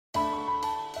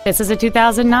This is a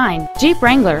 2009 Jeep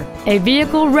Wrangler, a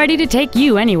vehicle ready to take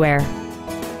you anywhere.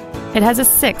 It has a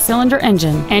 6-cylinder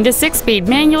engine and a 6-speed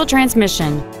manual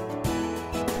transmission.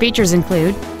 Features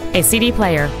include a CD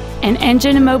player, an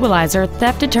engine immobilizer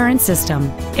theft deterrent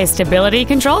system, a stability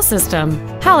control system,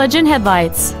 halogen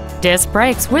headlights, disc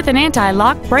brakes with an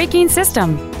anti-lock braking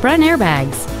system, front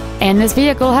airbags, and this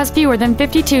vehicle has fewer than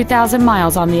 52,000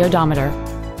 miles on the odometer.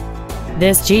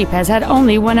 This Jeep has had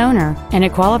only one owner, and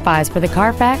it qualifies for the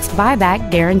Carfax buyback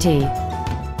guarantee.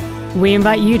 We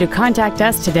invite you to contact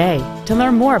us today to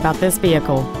learn more about this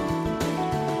vehicle.